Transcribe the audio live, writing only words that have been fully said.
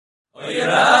Learning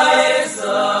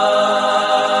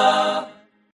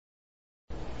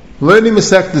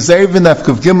Masech Zervin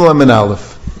Afkav Gimel Amin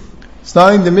Aleph.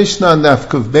 Starting the Mishnah on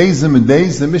Afkav Beis and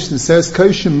Beis, the Mishnah says,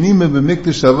 Koshim Nima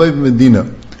B'Mikdash Alev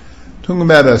Medina. Talking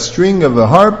about a string of a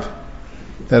harp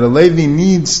that a Levi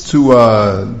needs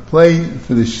to play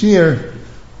for the shear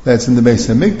that's in the Beis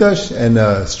HaMikdash, and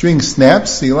a string snaps,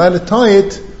 so you're allowed to tie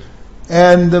it,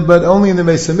 but only in the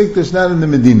Beis HaMikdash, not in the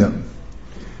Medina.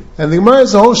 And the Gemara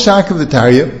is a whole shak of the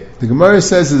Tarya. The Gemara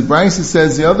says, the Brisa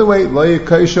says the other way, Lo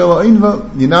Yekayshel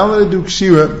Oinva, you're not allowed to do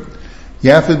Kshira,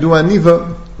 you have to do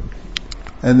Aniva.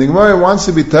 And the Gemara wants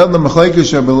to be told the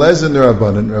Machlekes Rabbi Eliezer and the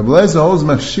Rabbanan. Rabbi Eliezer holds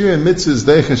Machshir and Mitzvah is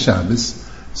Deicha Shabbos,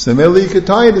 so maybe you could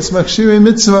tie it, it's Machshir and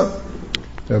Mitzvah.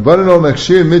 The Rabbanan hold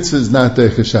Machshir and Mitzvah is not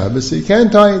Deicha Shabbos, so you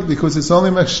can't tie it because it's only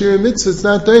Machshir and Mitzvah, it's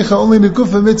not Deicha, only the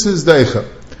Gufa Mitzvah is Deicha.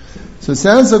 So it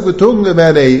sounds like we're talking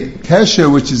about a Kesher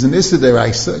which is an Issa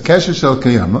Deraisa, Kesher Shel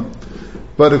Kiyama.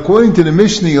 But according to the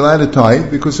Mishnah, you're allowed to tie it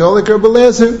because you're all like Rabbi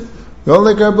Eliezer. You're all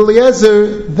like Rabbi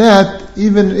Eliezer that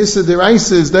even Issa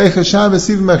Deraisa is Deicha Shabbos,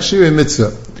 even Machshir and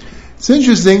Mitzvah. It's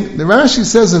interesting. The Rashi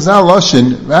says as Al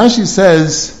Loshen. Rashi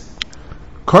says,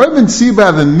 "Korban Tziba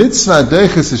have a mitzvah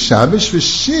Deicha Shabbos,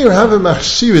 v'shir have a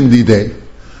Machshir in Didei."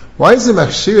 Why is it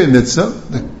Machshir in Mitzvah?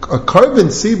 A Korban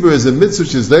Tziba is a mitzvah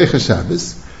which is Deicha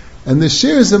Shabbos, and the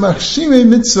shir is a Machshir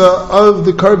mitzvah of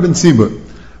the Korban Tziba.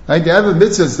 Right? You have a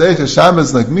mitzvah that's Deicha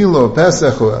Shabbos like Milo or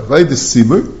Pesach or Avodas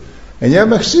Tzibur, and you have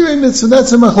Machshir mitzvah,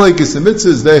 that's a machlekes. The mitzvah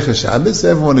is Deicha Shabbos,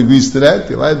 everyone agrees to that.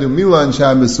 You're allowed to do Milo on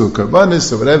Shabbos or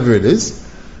Karbanis or whatever it is.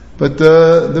 But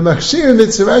the Machshir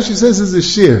mitzvah, Rashi says, is a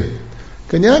shir.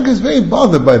 Kanyaka is very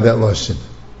bothered by that lashon.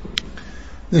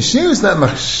 The shir is not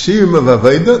Machshir of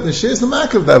Avodah, the shir is the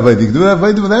mak of the Avodah. You can do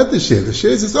Avodah without the shir. The shir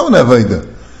is its own Avodah.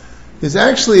 There's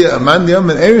actually a mandiyam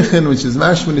and erichin, which is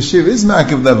mashman the shir, is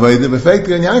mak of the Avodah, but fact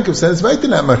that Yaakov says, right,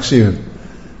 not Machshir.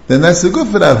 Then that's the good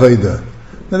for the Avodah.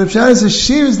 Then if Shah says,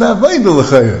 shir is the Avodah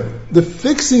l'chayr. The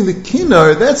fixing the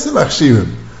kinar, that's the Machshirim.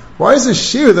 Why is the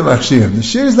shir the Machshirim? The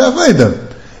shir is the Avodah.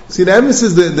 See, the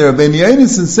emphasis, the Rabbeinu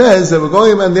Yonason says that we're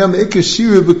going on the ikar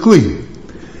shir b'kli.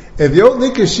 If you don't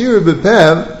ikar shir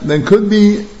b'peh, then could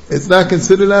be, it's not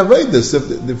considered Avodah. So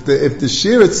if the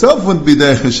shir itself wouldn't be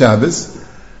Deicha Shabbos,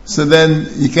 so then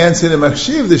you can't say the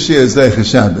Machshir of the shir is Deicha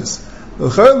Shabbos.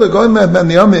 L'chayr l'goyim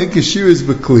ha'bandiyam ikar shir is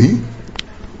b'kli,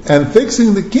 and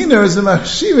fixing the kinar is the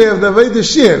Machshir of the Avodah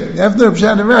shir. After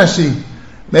Pshat and Rashi,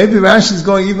 maybe Rashi is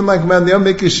going even like Mandiyam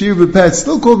ikar shir b'peh, it's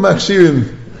still called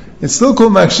Machshirim. It's still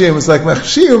called Machshirim. It's like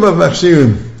Machshirim of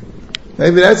Machshirim.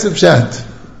 Maybe that's a Pshat.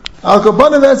 Al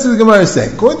Kapana, that's what the Gemara is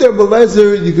saying. According to Rabbi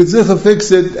Eliezer, you could zicha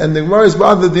fix it, and the Gemara is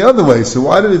bothered the other way. So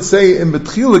why did it say in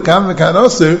B'tchila Kam V'kan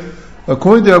Osir?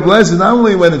 According to Rabbi Eliezer, not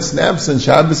only when it snaps on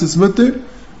Shabbos it's mutter,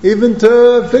 even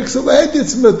to fix a lead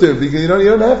it's mutter, because you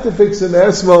don't have to fix an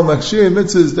asmal Machshir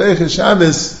mitzvah is Deicha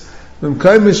Shabbos. From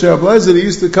Kaimish Rabbi Eliezer, they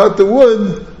used to cut the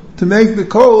wood to make the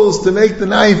coals, to make the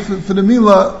knife for the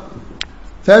milah.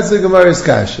 That's the Gemara's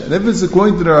kasha. And if it's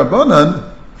according to the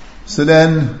Rabbanan, so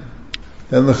then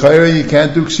l'chayra you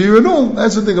can't do kshir at all.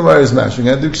 That's what the Gemara is mashing.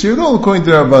 You can't do kshir at all according to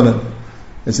the Rabbanan.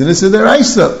 It's an issa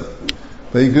deraisa.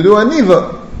 But you could do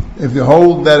aniva. If you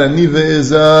hold that aniva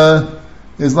is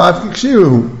lafki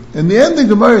kshiruhu. In the end, the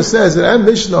Gemara says that our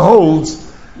Mishnah holds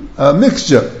a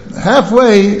mixture.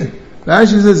 Halfway,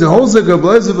 Rashi says it holds like a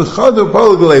blazer b'chada,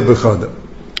 palagalei b'chada.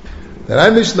 That our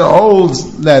Mishnah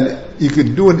holds that you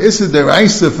could do an issa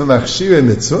deraisa for Machshir and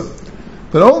Mitzvah,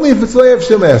 but only if it's Le'ev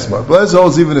Shem Esma. Blazer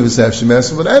holds even if it's Le'ev Shem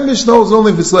Esma, but our Mishnah holds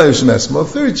only if it's Le'ev Shem Esma. A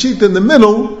third sheet in the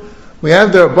middle, we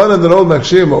have the Rabbanan that old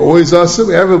Machshirim are always awesome.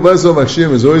 We have a Blazer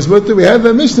Machshirim is always mutter. We have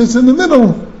a Mishnah that's in the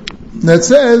middle that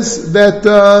says that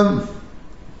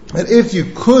if you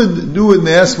could do it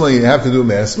Me'esma, you have to do it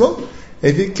Me'esma.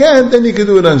 If you can't, then you can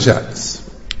do it on Shabbos.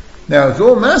 Now, if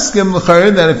you're maskim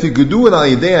l'chayr that if you could do it al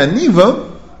yidei aniva,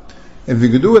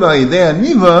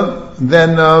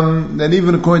 then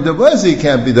even according to Blazer, you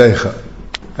can't be deicha.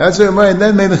 That's why Rambam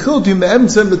then made a chiltum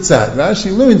be'emtza b'tzad.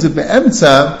 Rashi learns that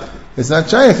be'emtza, it's not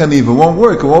shayach aniva, it won't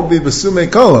work, it won't be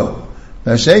b'sumei kala.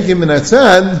 Now shaykim in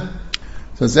atzad,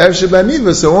 so it's avshe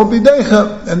b'aniva, so it won't be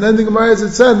deicha. And then the Gemara has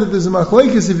it said that there's a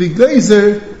machlekes if he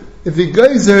geyser,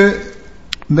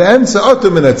 be'emtza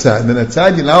otum in atzad. In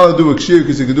atzad, you're not allowed to do a kshir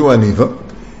because you can do aniva.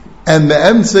 And the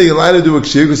emtza you're allowed to do a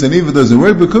kshir because aniva doesn't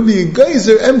work, but could be a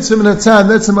geyser emtza min atzad.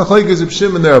 That's a machlekes of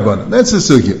Shimon and Rabbanan. That's the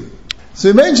sugya. So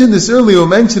we mentioned this earlier. We'll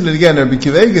mention it again. Rabbi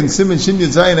Kivegan Simon Shin Yud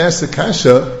Zayin asked the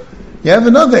kasha. You have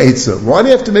another eitzah. Why do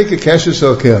you have to make a kasha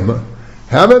shel kiyama?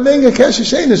 How about making a kasha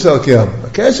sheina shel kiyama? A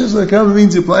kasha shel kiyama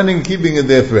means you're planning on keeping it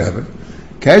there forever.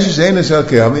 Kasha sheina shel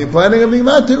kiyama, you're planning on being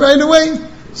matir right away.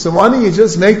 So why don't you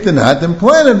just make the knot and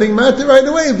plan on being matter right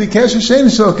away? It'll be kasha she'ein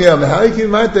shel kiyama. How you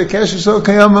can matter kasha shel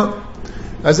kiyama?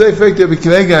 As I fact, there be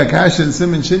kivega kasha and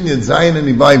siman shinyan zayin and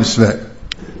ibayim shvek.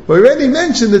 We already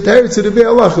mentioned the teretz of the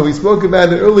Be'alacha. We spoke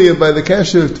about it earlier by the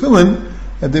kasha of tefillin.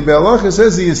 And the Be'alacha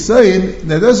says he is saying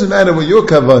that it doesn't matter what your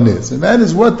kavan is. It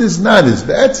matters what this knot is.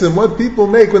 The etzim, what people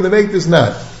make when they make this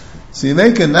knot. So you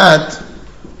make a knot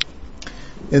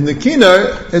in the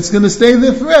kinar, it's going to stay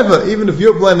there forever, even if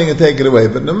you're planning to take it away.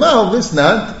 But normal, this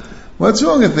knot, what's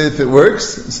wrong if it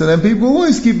works? So then people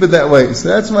always keep it that way. So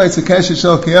that's why it's a kasha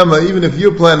shel kiyama, even if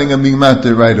you're planning on being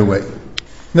matter right away.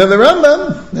 Now the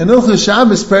Rambam, in Hilchos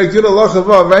Shabbos, Perek Yud Halacha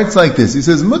Vav, writes like this. He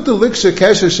says, Mutar liksha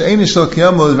kasha she'ein shel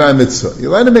kiyama l'dvar mitzvah.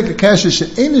 You're allowed to make a kasha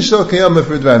she'ein shel kiyama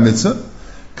for dvar mitzvah.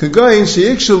 Kagayin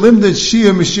she'iksha limded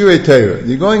shir mishirei Torah.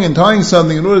 You're going and tying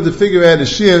something in order to figure out a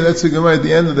shir. That's the Gemara at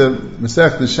the end of the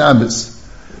Masechta Shabbos.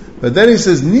 But then he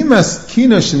says, Nimas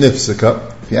kina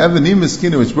shenifsaka. If you have a nimas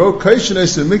kina which broke, kaishan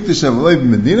eisha mikdash avalei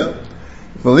b'medina,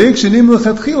 v'leiksha nim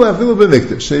l'chatchila afilu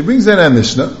b'mikdash. So he brings that on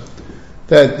Mishnah,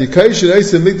 that the kaishan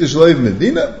eisha mikdash avalei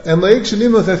b'medina, and leiksha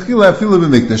nim l'chatchila afilu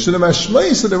b'mikdash. So the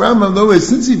Mashmai, so the Rambam, though,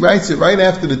 since he writes it right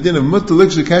after the din of mutar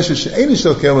liksha kasha she'ein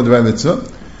shel kiyama d'var mitzvah,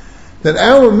 that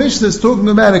our Mishnah is talking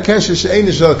about a kasha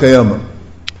she'ein shel kiyama.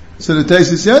 So the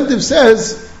Taisus Yantiv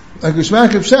says, like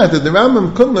Ushmak of Shat, that the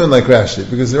Rambam couldn't learn like Rashi,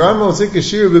 because the Rambam will take a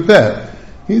shir b'peh.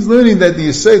 He's learning that the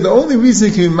Yisay, the only reason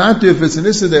you can be matter if it's an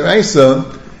Issa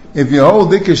Deraisa, if you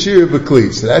hold Dika shir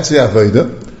b'kli. So that's the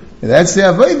Avodah. And that's the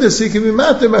Avodah, so you can be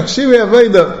matter machshiri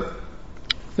Avodah.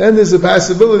 Then there's a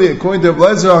possibility, according to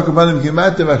Ablezer HaKabanim, you can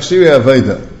matter machshiri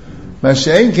Avodah.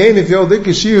 Mashain Kain, if you hold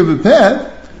Dika shir b'peh,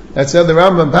 that's how the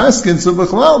Rambam paskin. So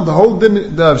b'chlal, the whole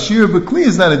din of shir b'kli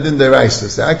is not a din deraisa.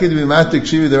 So how can you be matik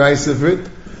shir deraisa for it?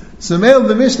 So male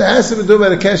the Mishnah has to do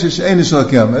about a kasha she'ein shel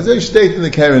kiyama. As I state in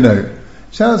the Karanayr.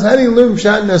 Shalos, how do you learn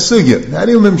pshat in a sugya? How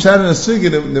do you learn pshat in a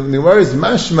sugya? The word is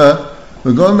mashma.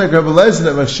 We're going like Rabbi Lezer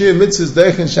that mashir mitzvahs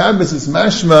deich and Shabbos is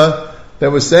mashma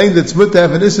that we're saying that it's mut to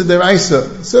have an issa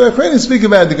deraisa. So I'm trying to speak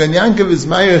about the Gan Yankov is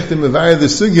mayach to mevar the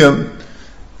sugya,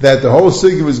 that the whole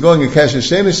sugya was going a kasha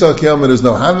she'ein shel kiyama. There's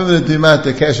no havim in the timat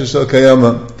the kasha shel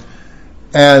kiyama.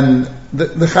 And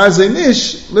the Chazon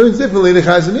Ish learns differently. The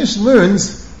Chazon Ish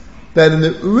learns that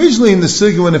originally in the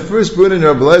sugya when it first brought in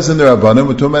Rabbi Lezer and the Rabbanan,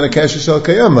 we're talking about a kasha shel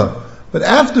kiyama. But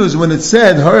afterwards, when it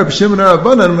said Harab Shimon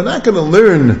Rabbanan, we're not going to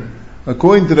learn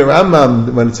according to the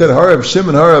Rambam. When it said Harab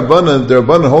Shimon Rabbanan, the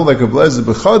Rabbanan hold like Rabbi Lezer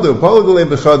b'chada, palagolei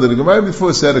b'chada. The Gemara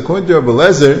before said according to Rabbi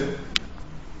Lezer,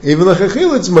 even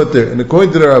l'chachil it's mutter, and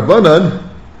according to the Rabbanan,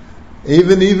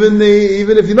 even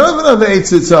if you don't even have the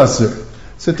eitz, it's aser.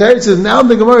 So Teretz says now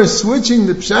the Gemara is switching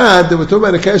the pshat that we're talking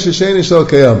about a kasha she'ein shel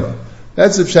kiyama.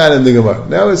 That's the pshat in the Gemara.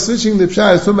 Now it's switching the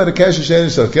pshat. It's talking about a kasha she'ein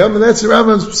shel kiyama, and that's the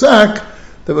Rambam's psak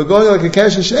that we're going like a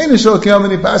kasha she'ein shel kiyama,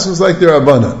 and he passes like the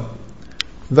Rabbanan.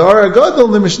 The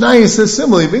Aragadol, the Mishnah says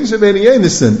similarly. Brings Rabbeinu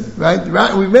Yonason,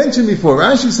 right? We mentioned before.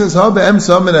 Rashi says ha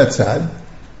be'emtza minatzad,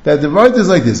 that the word is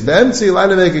like this: be'emtza you're allowed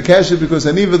to make a kasha because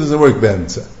aniva doesn't work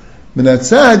be'emtza.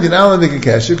 Minatzad you're not allowed to make a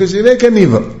kasha because you make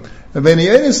aniva. Rabbeinu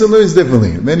Yonason learns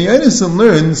differently. Rabbeinu Yonason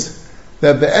learns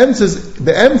that the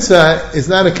emtza is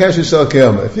not a kasha shel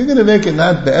kiyama. If you're going to make it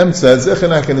not the emtza, it's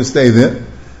not going to stay there.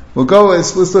 We'll go, it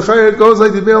goes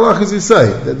like the Be'alach as you say,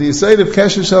 that the Yisayid of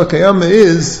kasha shel kiyama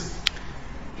is,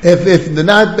 if the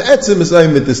not the etzim is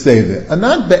aimed to stay there. And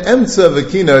not the emtza of a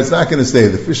kina, it's not going to stay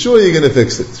there. For sure you're going to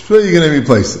fix it. For sure you're going to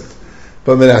replace it.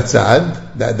 But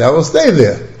minatzad, that will stay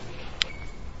there.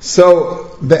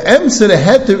 So, the emtza, the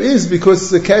heter is because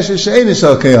it's a kasha she'ein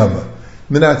shel kiyama.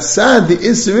 Minatzad, the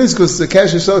Isser is because it's a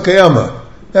kasha shel kiyama.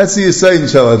 That's the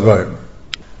Yisayid shel advar.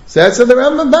 So that's how the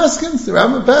Rambam paskins. The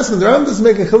Rambam doesn't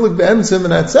make a chiluk be'emtza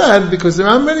minatzad because the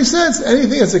Rambam already says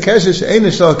anything that's a kasha she'ein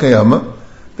shel kiyama,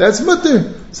 that's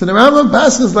mutter. So the Rambam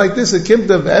paskins like this, a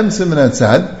kimta of be'emtza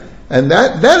minatzad, and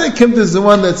that a kimta is the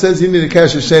one that says you need a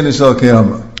kasha she'ein shel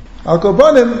kiyama. Al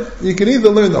kobanim, you can either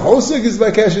learn the whole sugya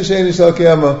by kasha she'ein shel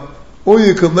kiyama, or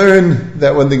you could learn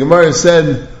that when the Gemara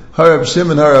said Harab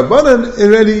Shimon Harabanan, it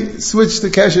already switched to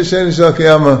kasha she'ein shel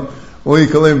kiyama, or you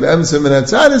can learn be'emtza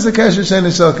minatzad is a kasha she'ein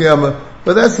shel kiyama.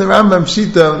 But that's the Rambam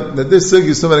shita that this sugya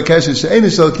is talking about a kasha she'ein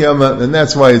shel kiyama, and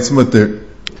that's why it's mutter.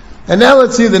 And now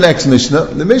let's see the next Mishnah.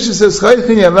 The Mishnah says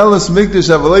Chaychin yavelas mikdash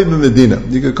avalei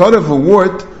b'medina. You could cut off a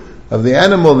wart of the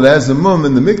animal that has a mum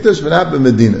in the mikdash, but not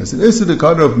b'medina. So this is the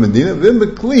cut off Medina. V'im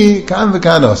b'kli kan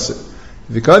v'kan asa.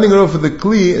 If you're cutting it off of the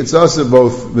kli, it's also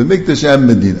both the mikdash and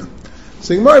Medina.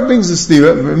 So Gemara brings the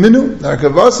stira, Minu,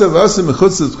 Narkavasa v'asa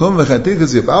mechutz l'tchum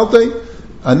v'chatichas yivaltei,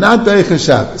 anat deicha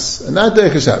Shabbos. Anat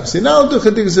deicha Shabbos. You now do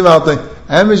chatichas yivaltei.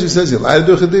 Amish says you're allowed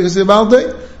to do chatichas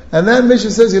yivaltei, And that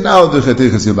Mishnah says, Yinal du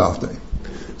chatichas yibaltei.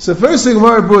 So first the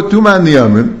Gemara brought two man the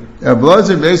Yomrim,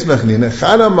 Ablazer Beis Mechnina,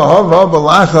 Chana Mahava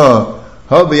Balacha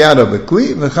Ha Biyada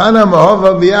Bekli, V'chana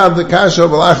Mahava Biyad V'kasha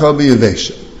Balacha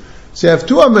B'yavesha. So you have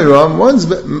two Amiram, one's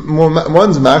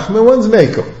Machmir, one's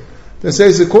Mekel. That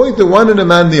says, according to one of the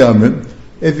man the Yomrim,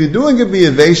 if you're doing a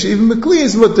B'yavesha, even Bekli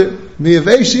is mutter.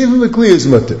 B'yavesha, even Bekli is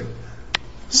mutter.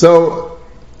 So,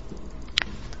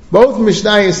 both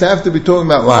Mishnayos have to be talking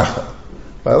about Lacha.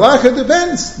 By Lacha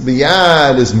depends.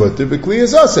 Biyad is mutter, Bekli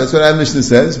is asa. That's what that Mishnah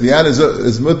says. Biyad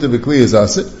is mutter, Bekli is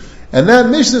asa. And that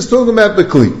Mishnah is talking about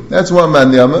Bekli. That's one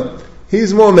man Yama.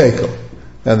 He's more Mekel.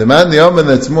 Now the man Yama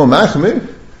that's more Machmir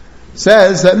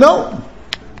says that no.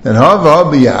 That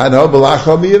Hava Biyad, Hava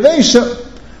Lacha Biyavesha.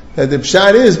 That the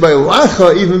Pshat is by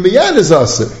Lacha even Biyad is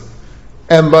asa.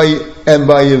 And by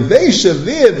Yavesha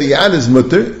there Biyad is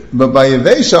mutter, but by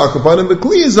Yavesha Akapanim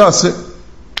Bekli is asa.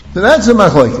 So that's a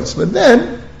machlokes. But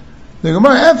then, the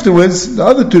Gemara afterwards, the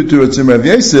other two Turutzim, Rav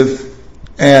Yosef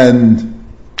and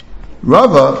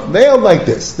Rava, they held like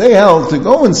this. They held to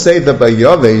go and say that by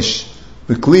Yavesh,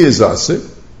 the Kli is Asir.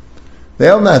 They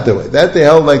held not that way. That they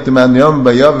held like the man Yom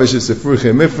by Yavesh is a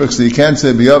Fruche Mifrach, so you can't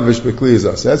say by Yavesh, but Kli is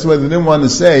Asir. That's why they didn't want to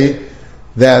say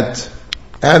that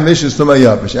Amish is to my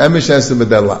Yavesh. Amish has to be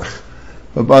Dalach.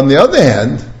 But on the other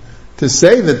hand, to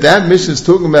say that Mishnah is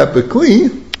talking about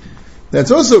Bekli, that's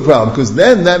also a problem, because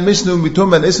then that Mishnah will be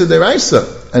talking about Issa Deraisa,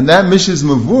 and that Mishnah is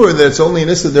Mavur, that it's only an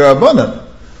Issa Derabanan.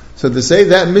 So to say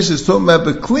that Mishnah is talking about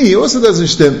Bekli also doesn't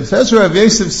stem. That's why Rav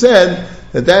Yosef said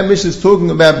that Mishnah is talking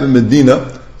about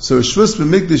B'Medina, so Shvus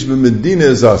B'Mikdash B'Medina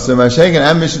is Asa, Mashiach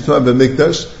and Mishnah is talking about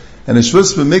B'Mikdash, and a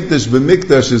Shvus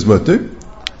B'Mikdash is Mutter,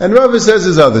 and Rava says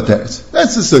his other text.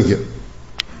 That's the Sugya.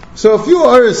 So a few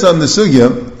areas on the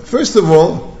Sugya. First of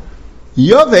all,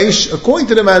 Yavesh, according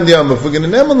to the man the Amar, if we're going to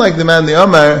name him like the man the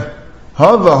Amar,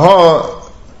 Ha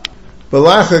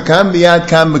Balacha Kam Biyad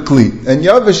Kam Bekli. And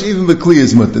Yavesh even Bekli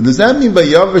is mutter. Does that mean by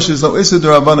Yavesh is no Issa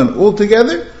D'Rabbanan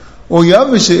altogether? Or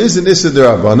Yavesh is an Issa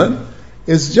D'Rabbanan?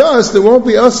 It's just, there won't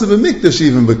be Asa B'Mikdash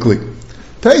even Bekli.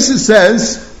 Taisa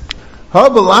says, Ha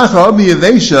Balacha Ha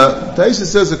B'Yavesha, Taisa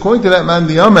says, according to that man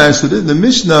the Amar, so the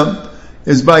Mishnah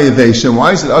is by Yavesha.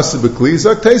 Why is it Asa B'Kli?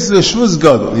 So Taisa is a Shvuz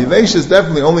Gadol. Yavesha is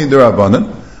definitely only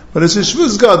D'Rabbanan, but it's a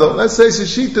Shvuz Gadol. Let's say it's a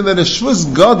Shita that a Shvuz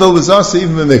Gadol is Asa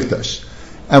even B'Mikdash.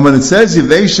 And when it says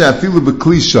Yavesha Afilu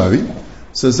B'Kli Shari,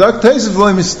 so Zak Taisa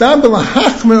v'lo mistabel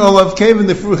hachmer olav kevin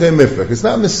the fruche mifrach. It's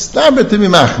not mistaber to be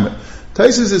machmer.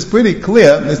 Taisa is pretty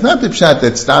clear. It's not the pshat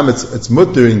that stam it's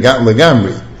mutter in gat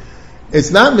legamri. It's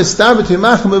not mistaber to be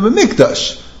machmer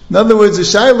b'mikdash. In other words, the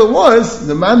shaila was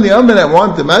the man the Amar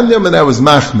that was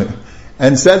machmer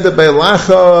and said that by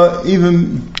lacha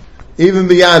even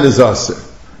biyad is aser,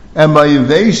 and by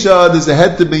yavesha there's a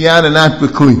head to biyad and not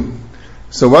b'kli.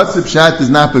 So what's the pshat is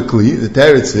not b'kli? The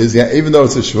teretz is even though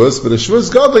it's a shvus, but a shvus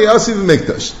gadol yasi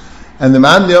b'mikdash, and the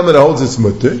man the Amar that holds its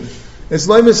mutter, it's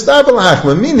like mistabel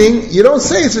hachma, meaning you don't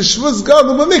say it's a shvus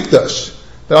gadol b'mikdash.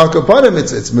 The akapanim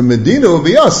it's b'medina will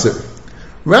be aser.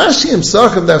 Rashi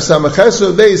himself in Daf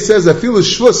Samachesro Day says I feel a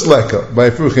shvus leka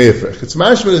by Fruche Efrech. It's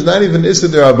mashman is not even Issa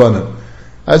D'Rabbanan.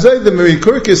 As I the Meri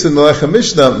Kurkis in the Lechem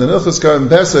Mishnah, the Nilchus Karim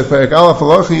Pesach, Perik Aleph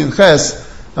Halacha Yinches,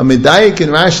 a Medayik in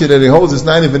Rashi that he holds is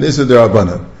not even Issa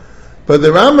D'Rabbanan. But the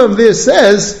Rambam there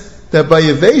says that by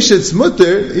Yavesh it's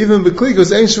mutter, even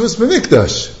B'klikos ain't shvus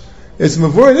b'mikdash. It's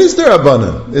mavur and is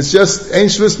D'Rabbanan. It's just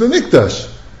ain't shvus b'mikdash.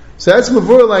 So that's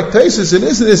mavur like Taisus and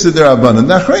isn't Issa D'Rabbanan.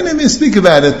 Now Chayim may speak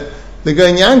about it. The guy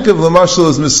in Yankov Lamashal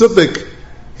is Mesupik.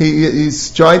 He's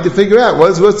trying to figure out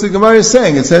what's the Gemara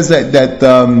saying. It says that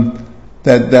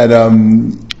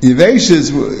Yevesh is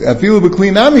Afilu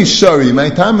B'Kli Nami Shari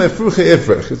Maitam Efruche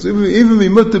Efrech. It's even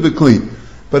B'Mutta B'Kli,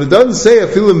 but it doesn't say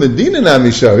Afilu Medina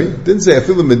Nami Shari. It didn't say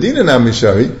Afilu Medina Nami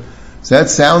Shari. So that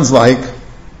sounds like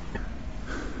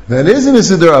that isn't a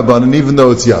Siddur Rabbanan, even though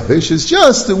it's Yavesh. It's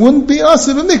just it wouldn't be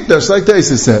Asa B'Mikdash like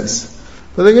Taisa says.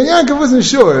 But the Yankov wasn't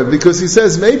sure, because he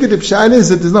says maybe the pshat is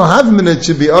that there's no havmin it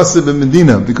should be Asib in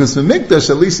Medina, because for Mikdash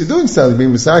at least you're doing something,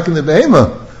 being Misak in the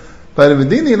Behema. By the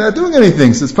Medina you're not doing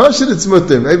anything, so it's Pashit, it's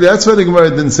Mutter. Maybe that's why the Gemara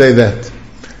didn't say that.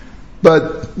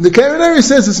 But the Karanari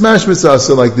says it's Mashmas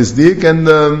also like this dik, and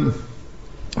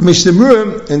Mishnah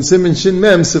Murim in Siman Shin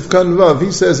Mem, Sifkan Vav,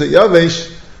 he says that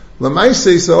Yavesh,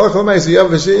 Lamaisei, Salach Lamaisei,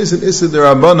 Yavesh is an Issa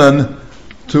D'Rabbanan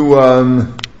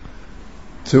to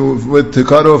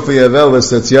cut off the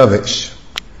Yavelis that's Yavesh.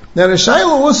 Now the Shaila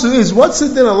also is, what's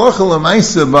it in Halacha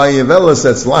L'maisa by Yavelis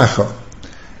that's Lacha?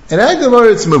 In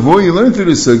Agavar it's Mavur, you learn through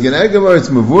the Sugi, in Agavar it's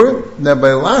Mavur, that by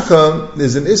Lacha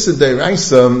there's an Issa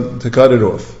D'Raisa to cut it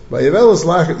off. By Yavelis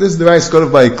Lacha, this is D'Raisa cut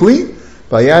off by a Kli,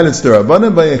 by Yad it's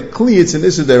D'Rabbanan, by a Kli it's an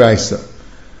Issa D'Raisa.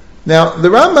 Now, the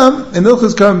Rambam in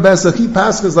Ilchos Korban Pesach, he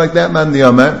passes like that man the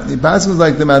Omer. He passes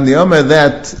like the man the Omer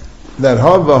that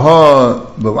ha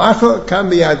v'ha b'lacha kan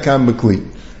b'yad kan b'kli.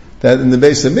 That in the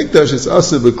base of Mikdash it's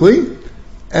also b'kli,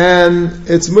 and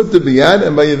it's mutter b'yad,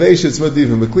 and by Yevesh it's mutter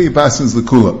even b'kli. He passes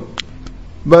l'kula.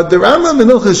 But the Rambam in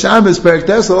Ilchos Shabbos Perek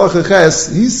Tes Halacha Ches,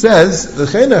 he says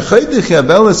v'chein ha'chaydich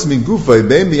yabelas migufay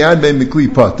bein b'yad bein b'kli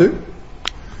pater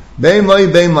bein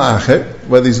loy bein la'acher,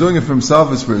 whether he's doing it for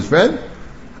himself or for his friend.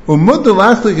 Umud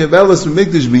l'achlik yabelas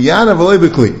migdash b'yad avaloy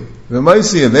b'kli.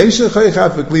 V'maisi Yevesha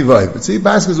chaychat b'kli v'ay. But see,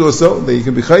 passes also that you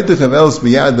can be chaydich yabelas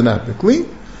b'yad but not b'kli.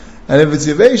 And if it's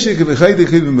Yevesha, it can be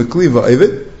chaydich even b'kli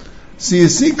v'ayvet. So you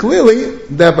see clearly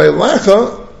that by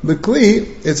lacha,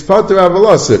 b'kli, it's pater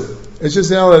avalasir. It's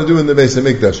just all to do in the base of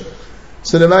Mikdash.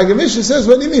 So the Maggid Mishnah says,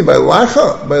 what do you mean? By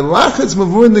lacha? By lacha, it's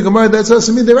mavur in the Gemara, that's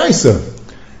also midiraisa.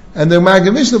 And the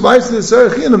Maggid Mishnah buys to the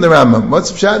Sarachin in the Rambam.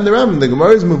 What's pshat in the Rambam? The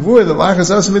Gemara is mavur, the lacha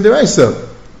is also midiraisa.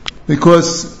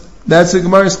 Because that's the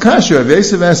Gemara's kasha. Rav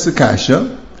Yosef asked the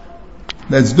kasha.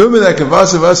 That's dumi that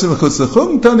kavasav asim chutz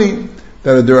l'chum tani.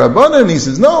 That a derabanan, he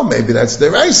says, no, maybe that's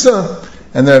deraisa.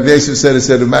 And then Rav Yosef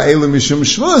said, ma'elu mishum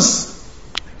shvus.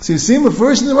 So you see him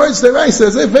first in the words deraisa.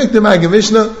 That's the effect of Maggid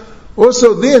Mishnah.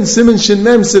 Also there in Siman Shin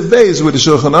Mem Sevbeis, where the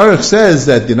Shulchan Aruch says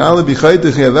that Yinala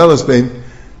b'chaytich yavelos bein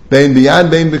biyad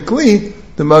bein b'kli,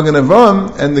 the Magen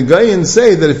Avraham and the Gayin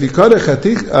say that if you cut a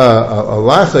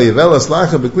lacha yavelos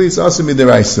lacha b'kli, it's also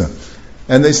midiraisa.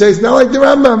 And they say it's not like the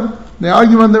Rambam. They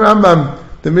argue on the Rambam.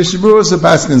 The Mishnah Berurah also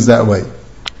paskins that way.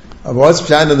 What's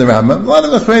pshat in the Rambam? A lot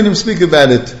of Achreinim speak about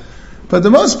it. But the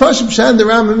most pashut pshat in the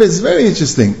Rambam is very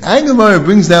interesting. Agamara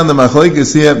brings down the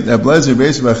machlokes here, Ablezer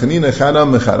Beis Bachanina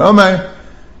Chadam Mechad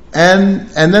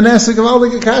and then asks a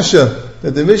Gavaldik Kasha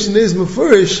that the mission is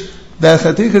mufurish that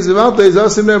Chatichas Avalta is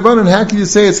Asim Nerbanan. How can you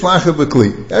say it's Lacha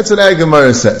B'Kli? That's what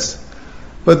Agamara says.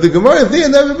 But the Gemara there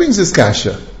never brings this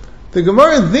Kasha. The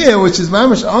Gemara there, which is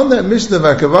mamish on that Mishnah of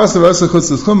Akavasa Rasa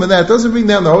Chutz L'Chum, and that doesn't bring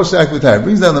down the whole Shak V'Tar. It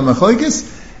brings down the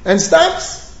machlokes and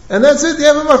stops, and that's it. You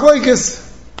have a machlokes.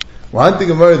 Why did the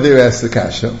Gemara there ask the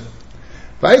Kasha?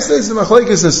 Vaisles the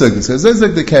machlokes asugis. So it's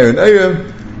like the Karen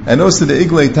Eira, and also the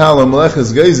Iglei Tala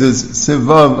Melechas Geizes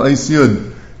Sivav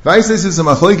Aisyud. Vaisles is the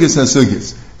machlokes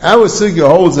asugis. Our sugya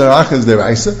holds the Achaz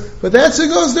deraisa, but that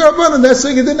sugya goes there abundant. That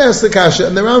sugya didn't ask the Kasha,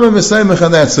 and the Rambam is saimach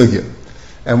on that sugya.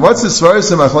 And what's the svaris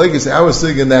of machlokes? Our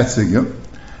sugya and that sugya.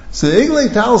 So the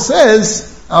Iglei Tal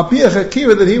says Al Piach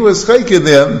Akira that he was chayke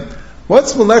there.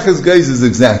 What's Melechas Geizes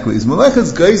exactly? Is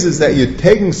Melechas Geizes that you're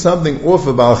taking something off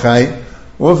a Baal Chai,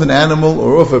 off an animal,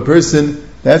 or off a person?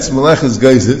 That's Melechas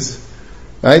Geizes,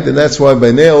 right? And that's why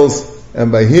by nails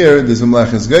and by hair there's a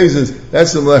Melechas Geizes.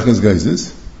 That's the Melechas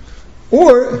Geizes.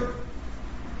 Or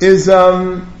is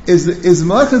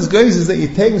Melechas Geizes that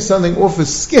you're taking something off a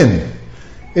skin?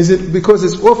 Is it because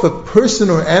it's off a person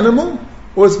or animal,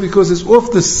 or it's because it's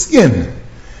off the skin?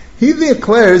 He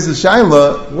declares the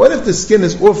Shaila, what if the skin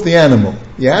is off the animal?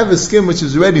 You have a skin which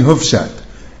is already hufshat,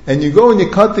 and you go and you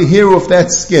cut the hair off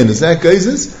that skin. Is that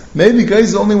geizes? Maybe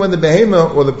geizes only when the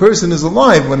behemoth or the person is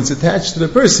alive, when it's attached to the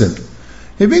person.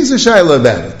 He brings a Shaila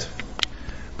about it.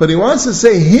 But he wants to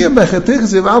say, here, Bechatich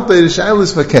Zivalta, the Shaila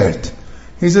is fakert.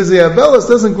 He says the Abelas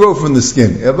doesn't grow from the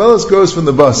skin. The Abelas grows from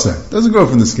the basar. It doesn't grow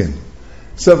from the skin.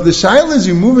 So if the Shaila is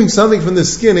removing something from the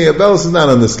skin, the Abelas is not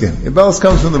on the skin. The Abelas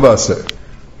comes from the basar.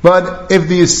 But if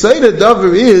the Yisayda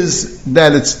Dover is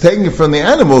that it's taken from the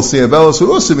animal, the Abelos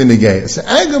would also be negayah. So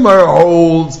Agamara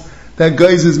holds that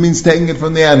geizes means taking it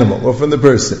from the animal or from the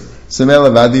person. So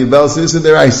Melavad, the Abelos is in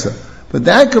their Isa. But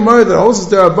that Gemara that holds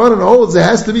their Rabbanan holds it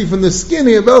has to be from the skin.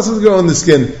 The Abelos doesn't grow in the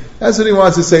skin. That's what he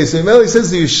wants to say. So Meli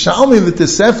says the Yishalmi with the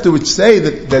Sefta, which say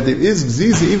that there is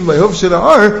Gziza even by Huf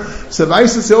Shada'ar, so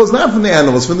Vaisa says it's not from the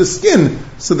animals, from the skin.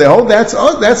 So they hold that's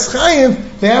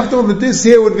Chayim. They have to hold that this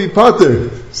here would be Pater.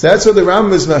 So that's what the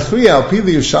Rambam is Machriya, Al Pi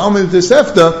the Yishalmi with the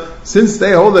Sefta, since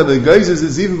they hold that the Geizes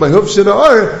is even by Huf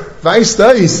Shada'ar, Vais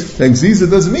Tais, that Gziza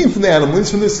doesn't mean from the animal,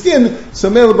 it's from the skin. So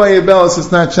Meli by Abelos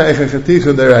is not Shaykh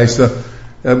HaChaticha Deraisa.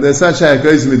 That's not Shaykh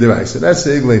Geizes Deraisa. That's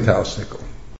the Iglei Tal Shekol.